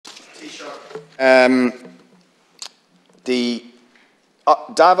The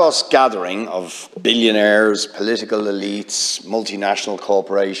Davos gathering of billionaires, political elites, multinational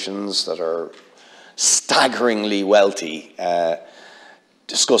corporations that are staggeringly wealthy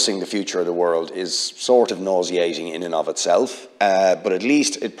discussing the future of the world is sort of nauseating in and of itself, but at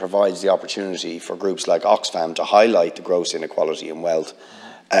least it provides the opportunity for groups like Oxfam to highlight the gross inequality in wealth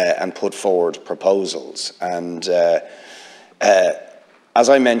and put forward proposals. And as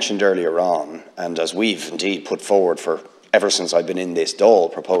I mentioned earlier on, and as we've indeed put forward for ever since I've been in this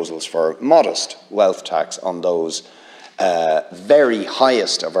Dáil, proposals for modest wealth tax on those very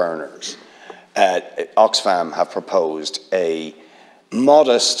highest of earners, Oxfam have proposed a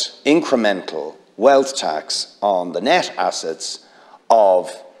modest incremental wealth tax on the net assets of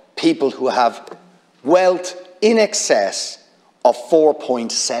people who have wealth in excess of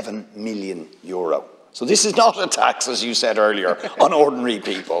 €4.7 million. So this is not a tax, as you said earlier, on ordinary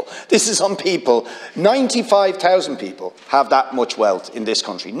people. This is on people. 95,000 people have that much wealth in this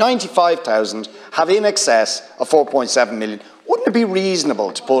country. 95,000 have in excess of 4.7 million. Wouldn't it be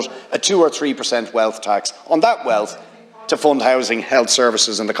reasonable to put a 2 or 3% wealth tax on that wealth to fund housing, health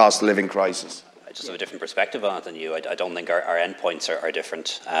services and the cost of living crisis? I just have a different perspective on it than you. I don't think our endpoints are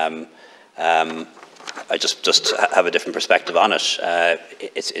different. I just have a different perspective on it.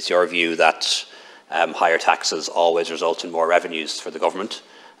 It's your view that higher taxes always result in more revenues for the government,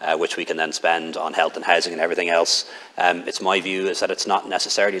 which we can then spend on health and housing and everything else. It's my view is that it's not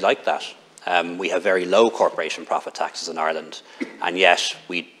necessarily like that. We have very low corporation profit taxes in Ireland, and yet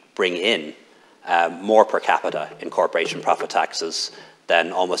we bring in more per capita in corporation profit taxes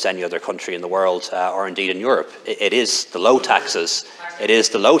than almost any other country in the world, or indeed in Europe. It is the low taxes. It is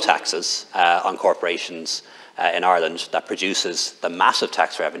the low taxes on corporations in Ireland that produces the massive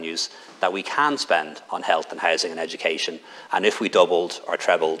tax revenues that we can spend on health and housing and education. And if we doubled or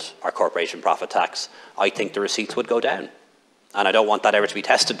trebled our corporation profit tax, I think the receipts would go down. And I don't want that ever to be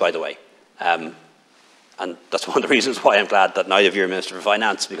tested, by the way. And that's one of the reasons why I'm glad that neither of you are Minister for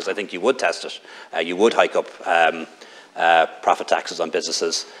Finance, because I think you would test it. You would hike up profit taxes on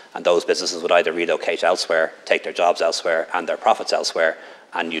businesses, and those businesses would either relocate elsewhere, take their jobs elsewhere and their profits elsewhere,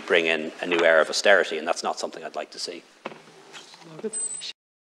 and you'd bring in a new era of austerity, and that's not something I'd like to see.